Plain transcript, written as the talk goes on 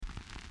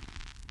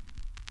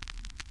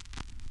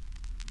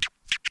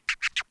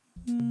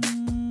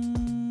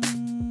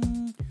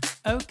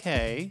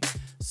Okay.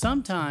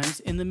 Sometimes,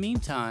 in the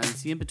meantime,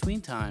 the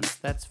in-between times,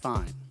 that's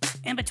fine.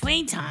 In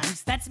between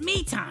times, that's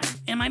me time.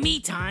 In my me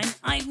time,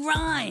 I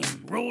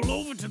rhyme. Roll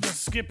over to the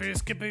skippy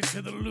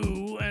to the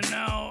loo, and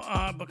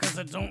now, because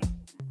I don't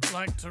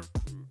like to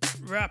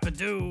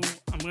rap-a-doo,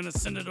 I'm gonna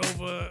send it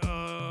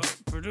over,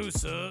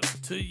 producer,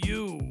 to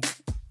you.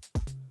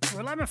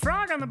 Well, I'm a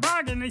frog on the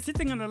bog, and I'm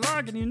sitting on the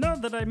log, and you know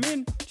that I'm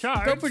in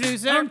charge. Go,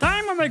 producer. On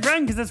time on my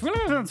grind, because that's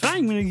really what I'm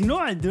trying. You know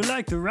I do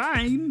like to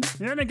rhyme.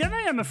 And again,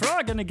 I am a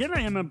frog, and again,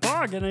 I am a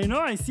bog, and I know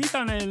I sit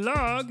on a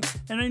log,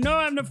 and I know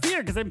I have no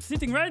fear, because I'm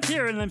sitting right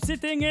here, and I'm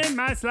sitting in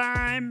my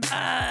slime.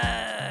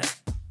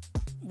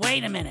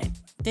 Wait a minute.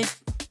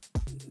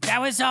 That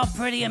was all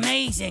pretty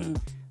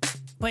amazing,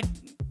 but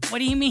what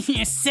do you mean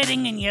you're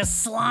sitting in your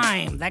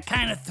slime? That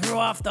kind of threw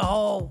off the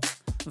whole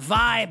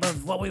vibe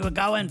of what we were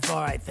going for,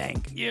 I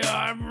think. Yeah,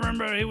 I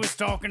remember he was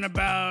talking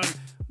about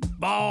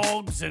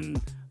bogs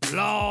and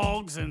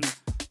logs and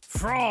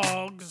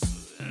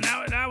frogs, and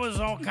that was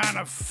all kind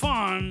of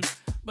fun,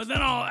 but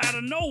then all out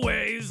of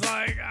nowhere, he's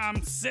like,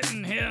 I'm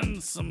sitting here in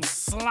some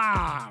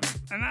slime,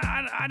 and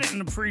I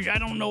didn't appreciate, I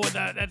don't know what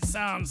that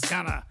sounds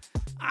kind of,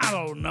 I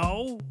don't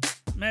know,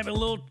 maybe a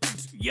little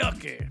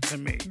yucky to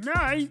me. No,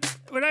 I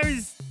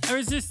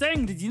was just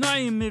saying that, you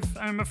know,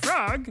 I'm a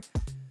frog.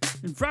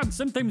 And frogs,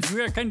 sometimes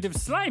we're kind of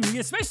slimy,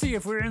 especially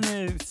if we're in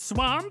a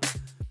swamp,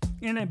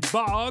 in a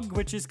bog,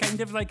 which is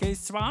kind of like a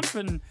swamp,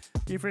 and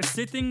if we're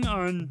sitting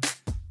on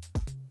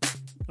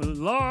a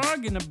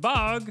log in a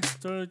bog,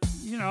 so,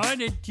 you know, I'm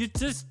a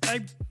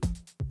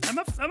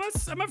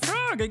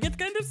frog. I get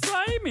kind of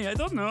slimy. I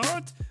don't know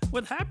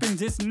what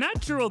happens. It's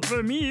natural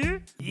for me.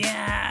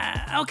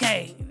 Yeah,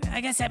 okay. I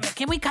guess,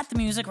 can we cut the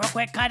music real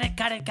quick? Cut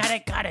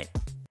it.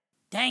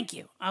 Thank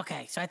you.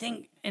 Okay, so I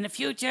think in the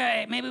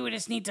future, maybe we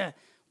just need to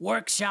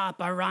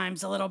workshop our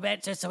rhymes a little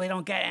bit just so we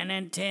don't get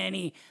into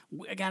any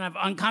kind of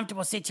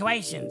uncomfortable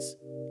situations.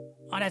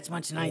 Oh, that's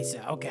much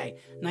nicer. Okay,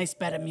 nice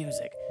bed of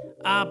music.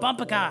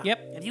 Bumper car.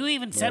 Yep. Have you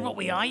even said what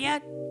we are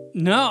yet?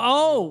 No.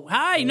 Oh,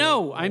 hi.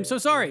 No, I'm so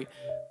sorry.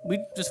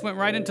 We just went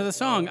right into the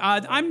song.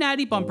 I'm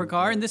Natty Bumper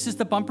Car, and this is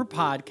the Bumper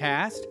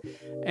Podcast.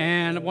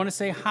 And I want to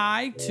say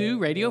hi to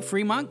Radio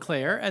Free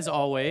Montclair, as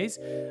always.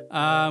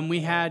 We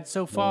had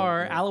so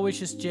far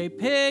Aloysius J.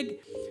 Pig,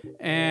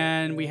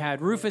 and we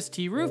had Rufus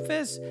T.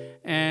 Rufus,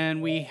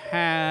 and we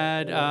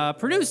had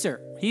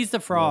producer. He's the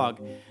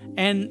frog.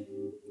 And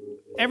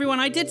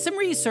everyone, I did some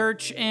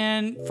research,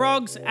 and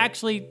frogs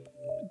actually,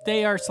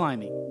 they are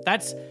slimy.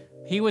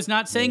 He was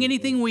not saying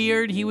anything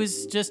weird. He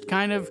was just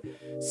kind of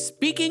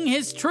speaking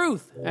his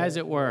truth, as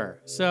it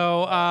were.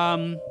 So,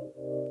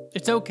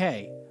 it's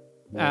okay,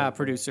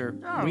 producer.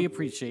 Oh, we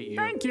appreciate you.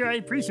 Thank you. I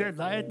appreciate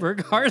that.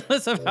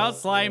 Regardless of how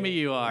slimy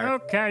you are.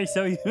 Okay,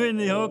 so you're in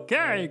the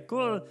okay,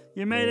 cool.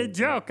 You made a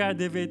joke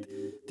out of it.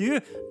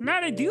 Do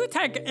you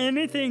take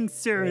anything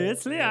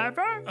seriously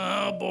ever?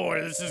 Oh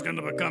boy, this is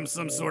gonna become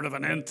some sort of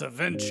an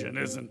intervention,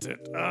 isn't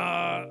it?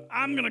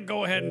 I'm gonna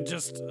go ahead and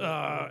just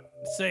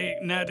say,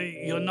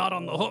 Natty, you're not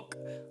on the hook,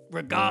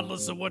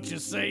 regardless of what you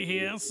say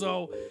here.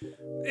 So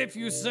if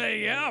you say,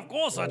 yeah, of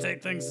course I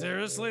take things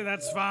seriously,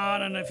 that's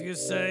fine. And if you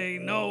say,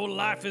 no,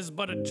 life is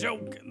but a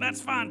joke,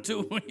 that's fine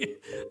too.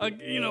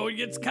 You know,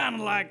 it's kind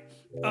of like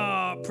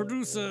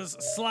producer's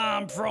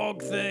slime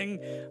frog thing.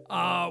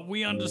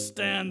 We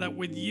understand that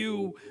with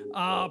you,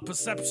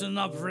 perception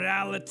of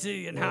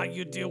reality and how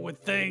you deal with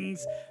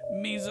things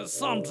means that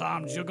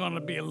sometimes you're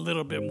gonna be a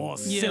little bit more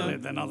silly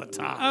than other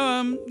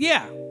times.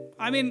 Yeah.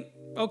 I mean,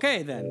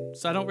 okay then.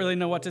 So I don't really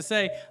know what to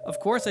say. Of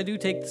course, I do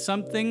take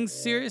some things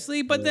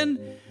seriously, but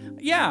then,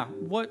 yeah,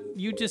 what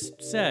you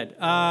just said.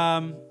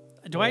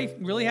 Do I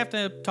really have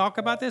to talk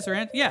about this or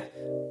anything? Yeah,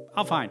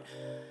 I'll fine.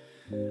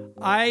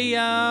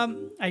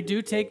 I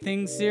do take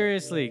things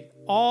seriously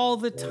all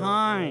the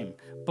time,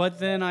 but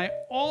then I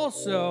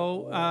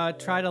also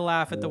try to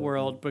laugh at the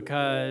world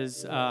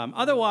because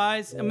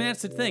otherwise, I mean,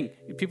 that's the thing.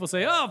 People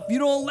say, oh, if you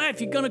don't laugh,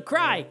 you're going to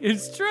cry.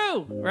 It's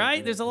true,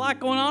 right? There's a lot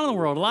going on in the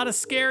world, a lot of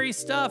scary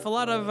stuff, a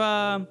lot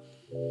of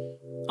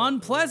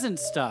unpleasant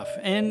stuff.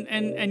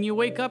 And you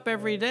wake up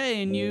every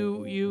day and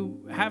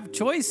you have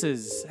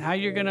choices, how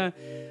you're going to...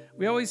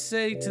 We always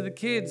say to the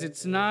kids,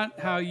 it's not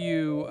how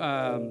you...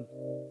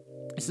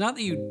 it's not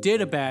that you did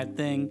a bad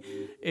thing.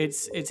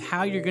 It's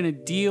how you're going to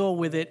deal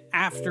with it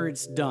after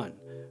it's done,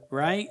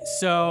 right?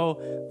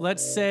 So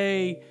let's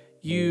say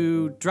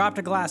you dropped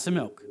a glass of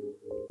milk,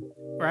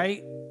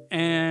 right?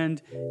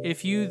 And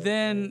if you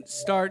then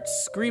start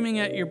screaming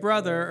at your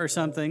brother or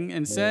something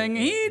and saying,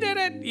 he did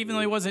it, even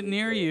though he wasn't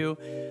near you,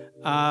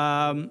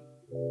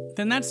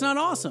 then that's not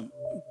awesome.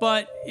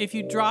 But if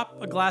you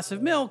drop a glass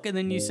of milk and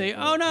then you say,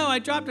 oh no, I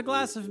dropped a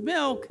glass of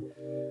milk,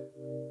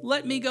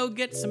 let me go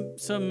get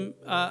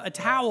a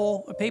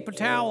towel, a paper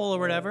towel or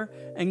whatever,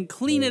 and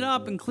clean it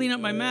up and clean up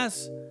my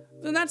mess,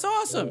 then that's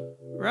awesome,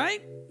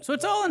 right? So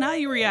it's all in how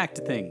you react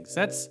to things.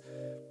 That's...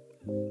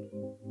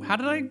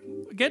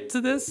 get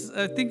to this?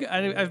 I think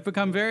I've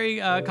become very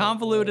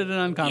convoluted and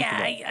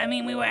uncomfortable. Yeah, I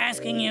mean, we were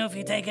asking you if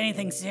you take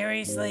anything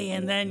seriously,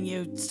 and then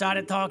you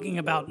started talking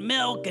about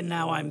milk, and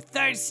now I'm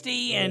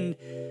thirsty, and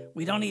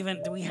we don't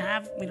even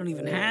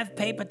have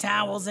paper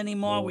towels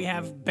anymore. We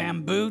have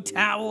bamboo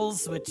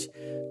towels, which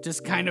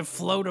just kind of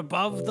float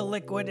above the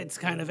liquid. It's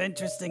kind of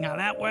interesting how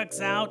that works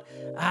out.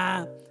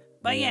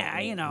 But yeah,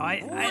 I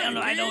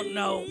don't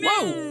know.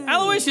 Whoa,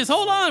 Aloysius,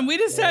 hold on. We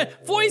just had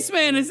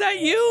Voiceman. Is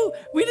that you?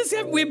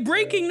 We're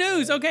breaking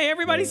news. Okay,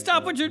 everybody,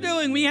 stop what you're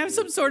doing. We have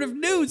some sort of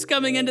news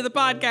coming into the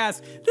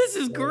podcast. This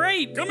is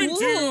great. Coming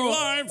to you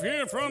live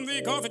here from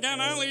the Coffee Can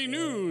Alley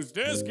News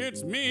Desk,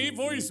 it's me,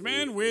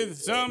 Voiceman,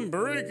 with some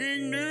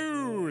breaking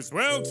news.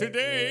 Well,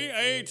 today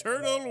a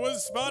turtle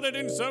was spotted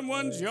in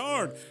someone's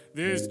yard.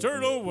 This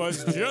turtle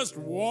was just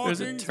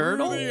walking through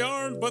the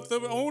yard, but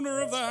the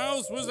owner of the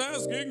house was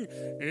asking,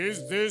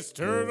 is this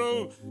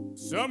turtle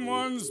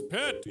someone's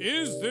pet?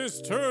 Is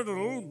this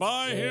turtle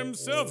by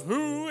himself?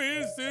 Who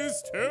is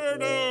this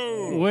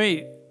turtle?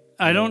 Wait,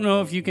 I don't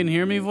know if you can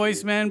hear me,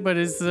 Voiceman, but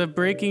is the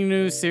breaking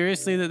news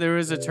seriously that there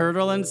was a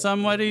turtle in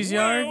somebody's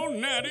yard? Well,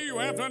 Natty, you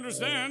have to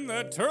understand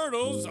that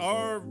turtles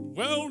are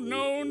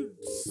well-known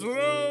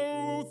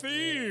slow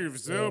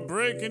thieves. They'll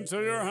break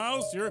into your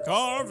house, your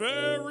car,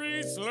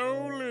 very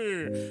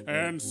slowly.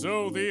 And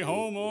so the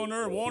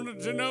homeowner wanted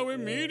to know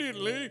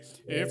immediately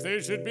if they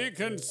should be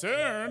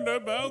concerned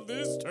about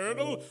this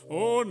turtle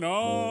or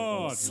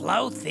not.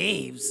 Slow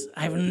thieves?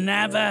 I've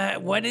never.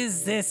 What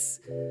is this?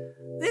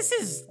 This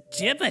is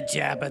jibber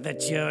jabber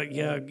that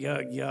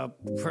you're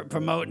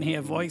promoting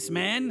here,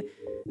 Voiceman.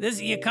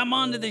 You come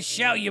onto the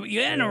show,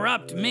 you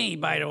interrupt me,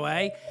 by the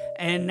way,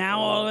 and now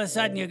all of a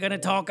sudden you're gonna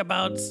talk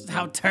about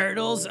how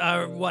turtles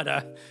are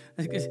the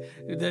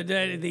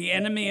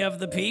enemy of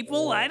the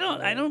people. I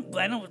don't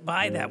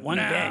buy that one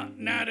bit.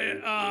 Natty,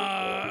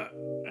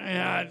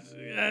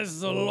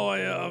 as the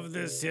lawyer of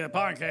this here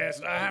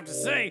podcast, I have to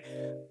say,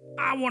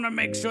 I want to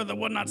make sure that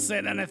we're not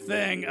saying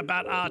anything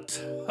about our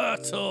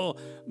turtle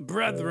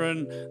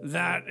brethren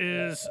that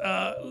is,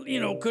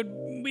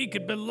 we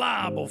could be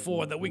liable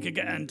for, that we could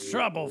get in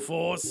trouble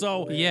for.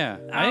 So, yeah,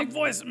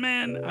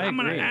 Voiceman, I'm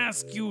going to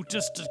ask you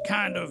just to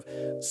kind of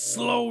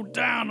slow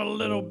down a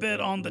little bit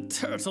on the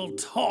turtle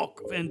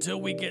talk until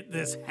we get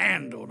this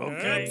handled,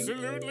 okay?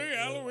 Absolutely,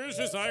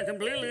 Aloysius, I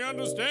completely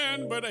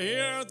understand, but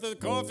here at the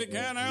Coffee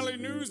Can Alley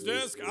News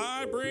Desk,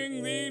 I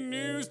bring the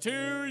news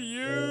to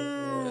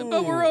you.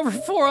 But we're over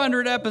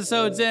 400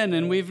 episodes in,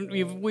 and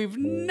we've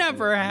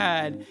never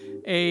had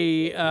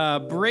a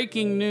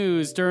breaking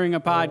news during a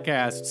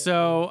podcast.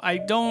 So I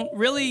don't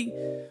really.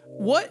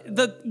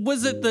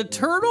 Was it the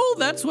turtle?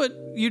 That's what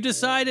you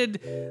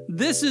decided.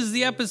 This is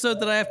the episode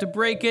that I have to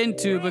break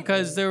into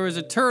because there was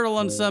a turtle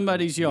on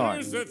somebody's yard.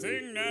 Here's the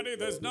thing, Natty.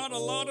 There's not a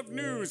lot of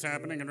news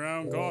happening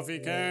around Coffee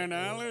Can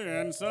Alley,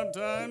 and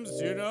sometimes,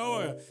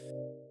 a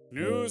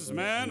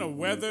newsman, a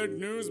weathered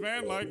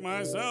newsman like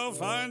myself,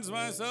 finds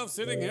myself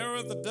sitting here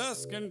at the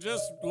desk and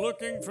just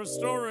looking for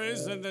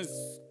stories, and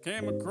this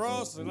came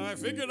across, and I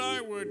figured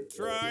I would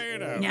try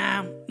it out.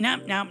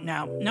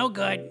 No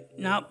good.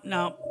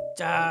 Nope.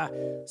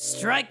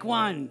 Strike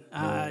one,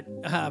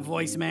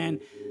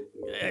 Voiceman.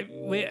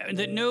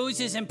 The news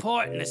is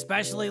important,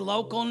 especially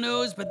local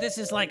news, but this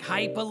is like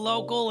hyper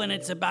local, and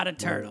it's about a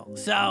turtle.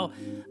 So,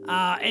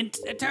 and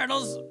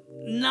turtles.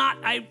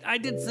 I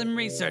did some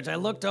research. I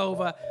looked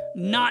over.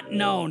 Not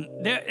known.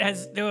 There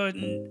were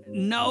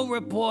no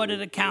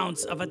reported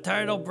accounts of a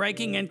turtle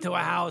breaking into a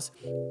house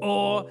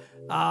or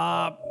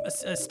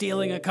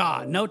stealing a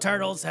car. No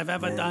turtles have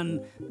ever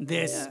done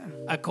this,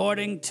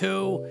 according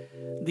to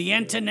the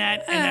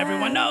internet, and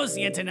everyone knows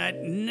the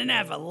internet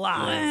never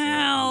lies.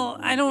 Well,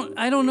 I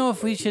don't know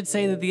if we should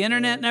say that the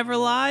internet never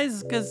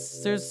lies,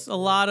 because there's a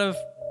lot of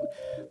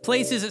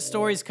places that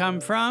stories come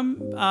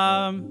from.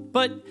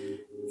 But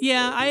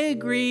yeah, I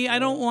agree. I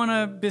don't want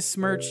to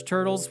besmirch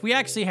turtles. We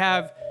actually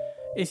have,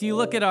 if you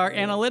look at our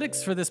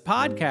analytics for this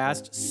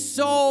podcast,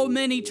 so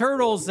many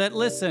turtles that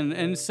listen.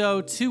 And so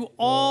to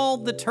all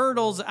the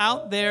turtles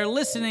out there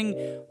listening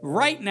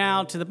right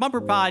now to the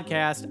Bumper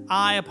Podcast,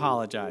 I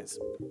apologize.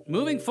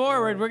 Moving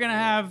forward, we're going to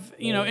have,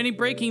 any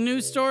breaking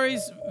news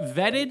stories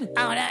vetted.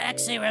 Oh, that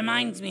actually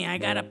reminds me. I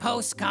got a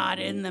postcard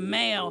in the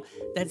mail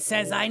that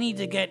says I need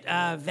to get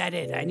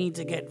vetted. I need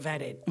to get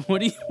vetted.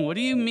 What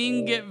do you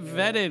mean get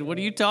vetted? What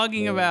are you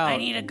talking about? I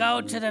need to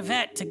go to the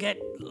vet to get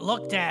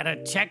looked at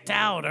or checked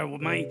out, or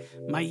my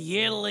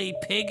yearly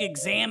pig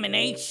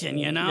examination,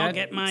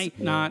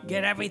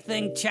 get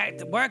everything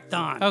worked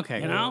on. Okay.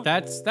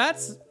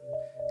 That's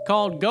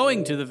called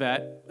going to the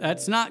vet.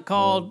 That's not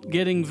called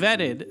getting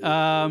vetted.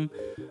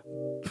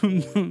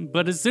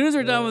 But as soon as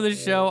we're done with the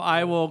show,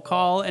 I will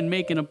call and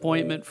make an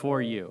appointment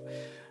for you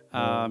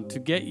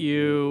to get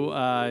you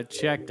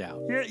checked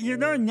out.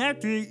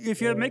 Natty,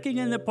 if you're making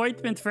an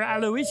appointment for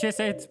Aloysius,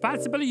 it's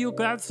possible you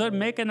could also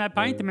make an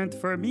appointment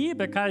for me,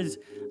 because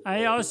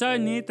I also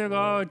need to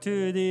go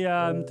to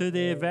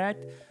the vet.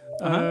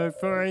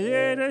 for a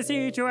little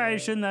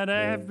situation that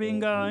I have been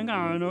going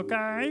on,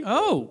 okay?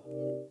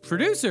 Oh,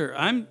 producer,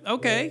 I'm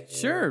okay.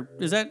 Sure.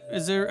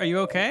 Are you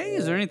okay?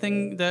 Is there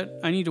anything that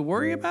I need to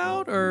worry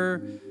about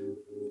or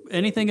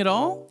anything at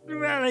all?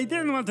 Well, I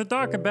didn't want to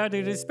talk about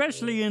it,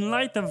 especially in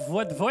light of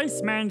what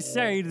Voiceman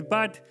said,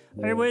 but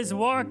I was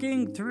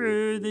walking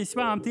through the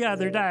swamp the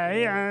other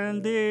day,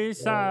 and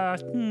this,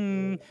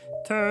 turtle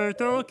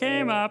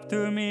came up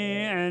to me,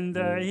 and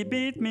he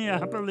beat me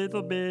up a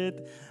little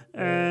bit,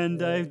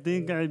 and I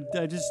think I'm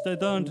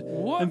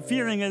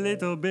feeling a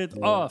little bit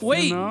off,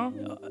 Wait. you know?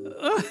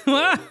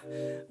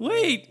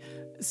 Wait.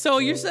 So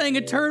you're saying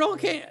a turtle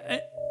can't...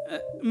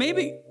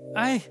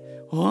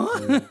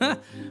 What?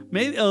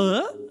 Maybe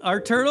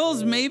are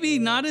turtles maybe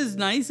not as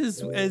nice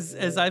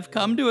as I've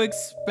come to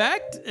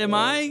expect? Am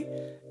I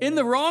in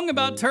the wrong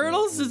about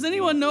turtles? Does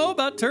anyone know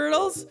about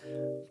turtles?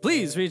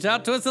 Please reach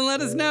out to us and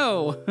let us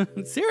know.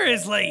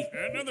 Seriously.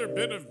 Another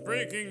bit of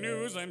breaking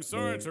news. I'm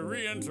sorry to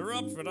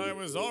re-interrupt, but I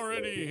was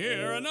already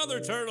here. Another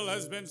turtle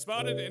has been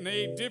spotted in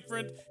a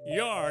different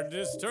yard.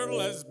 This turtle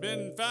has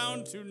been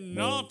found to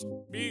not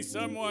be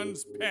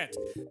someone's pet.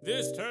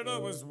 This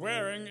turtle was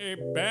wearing a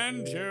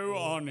banjo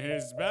on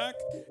his back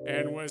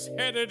and was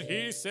headed,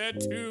 he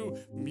said, to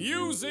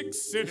Music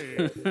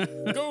City.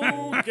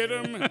 Go get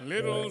him,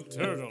 little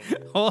turtle.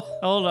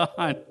 Hold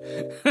on.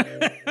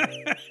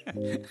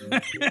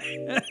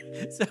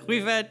 So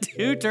we've had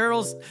three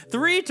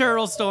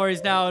turtle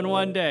stories now in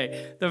one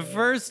day. The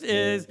first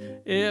is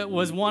it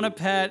was one a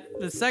pet.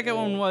 The second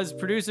one was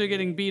producer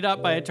getting beat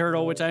up by a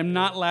turtle, which I'm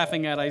not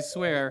laughing at, I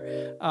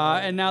swear.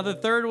 And now the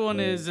third one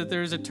is that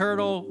there's a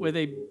turtle with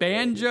a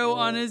banjo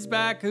on his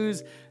back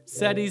who's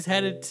said he's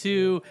headed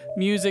to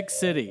Music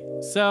City.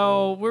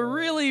 So we're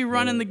really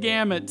running the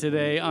gamut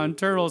today on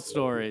turtle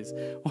stories.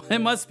 Well,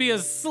 it must be a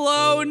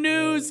slow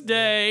news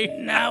day.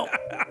 No.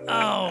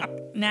 Oh,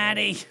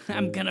 Natty,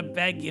 I'm gonna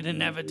beg you to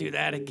never do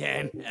that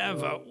again.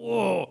 Ever.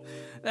 Whoa.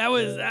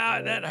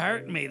 That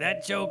hurt me.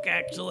 That joke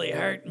actually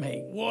hurt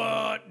me.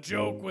 What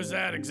joke was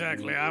that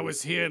exactly? I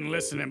was here and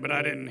listening, but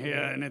I didn't hear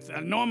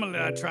anything. Normally,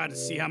 I try to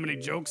see how many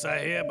jokes I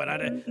hear, but I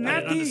didn't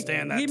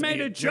understand that. He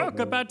made a joke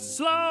about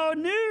slow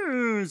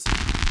news.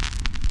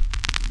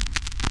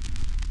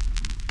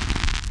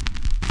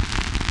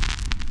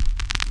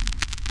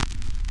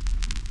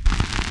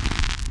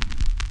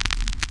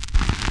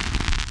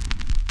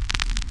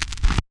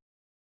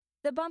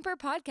 The Bumper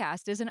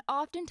Podcast is an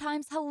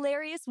oftentimes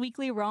hilarious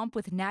weekly romp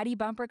with Natty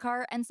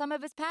Bumpercar and some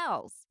of his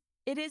pals.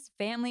 It is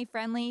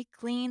family-friendly,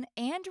 clean,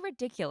 and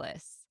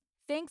ridiculous.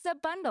 Thanks a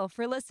bundle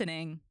for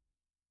listening.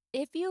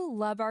 If you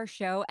love our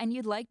show and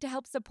you'd like to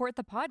help support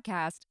the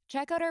podcast,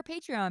 check out our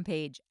Patreon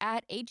page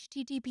at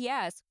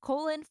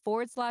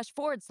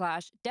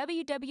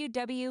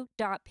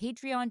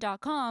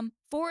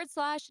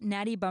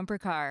https://www.patreon.com/Natty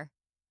Bumpercar.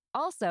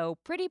 Also,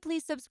 pretty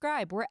please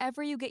subscribe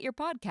wherever you get your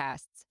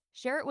podcasts.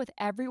 Share it with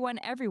everyone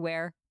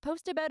everywhere,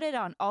 post about it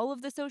on all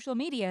of the social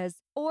medias,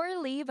 or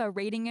leave a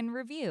rating and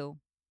review.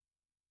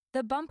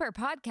 The Bumper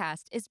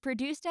Podcast is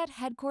produced at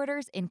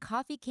headquarters in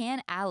Coffee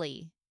Can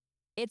Alley.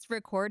 It's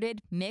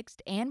recorded,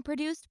 mixed, and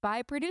produced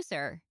by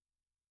producer.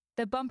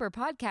 The Bumper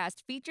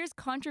Podcast features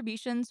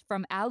contributions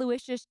from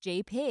Aloysius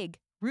J. Pig,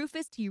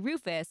 Rufus T.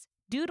 Rufus,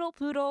 Doodle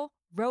Poodle,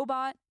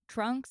 Robot,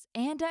 Trunks,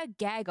 and a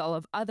gaggle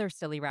of other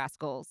silly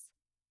rascals.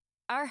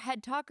 Our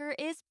head talker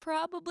is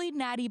probably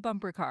Natty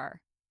Bumpercar.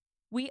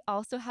 We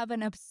also have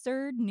an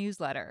absurd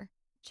newsletter.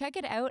 Check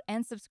it out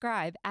and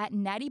subscribe at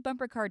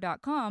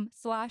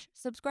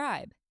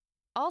nattybumpercar.com/subscribe.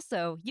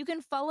 Also, you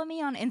can follow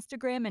me on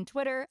Instagram and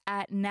Twitter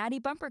at Natty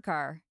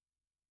Bumpercar.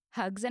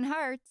 Hugs and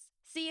hearts.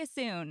 See you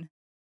soon.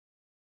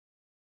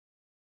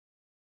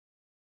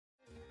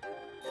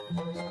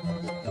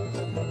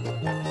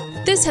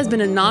 This has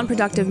been a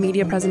non-productive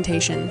media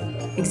presentation.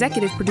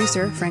 Executive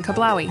producer Frank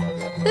Hablawi.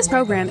 This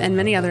program and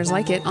many others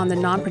like it on the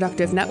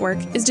Non-Productive Network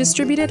is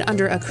distributed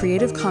under a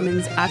Creative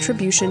Commons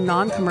Attribution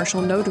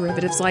Non-Commercial No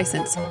Derivatives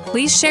license.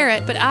 Please share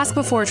it, but ask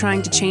before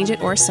trying to change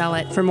it or sell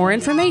it. For more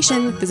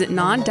information, visit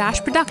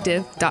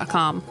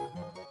non-productive.com.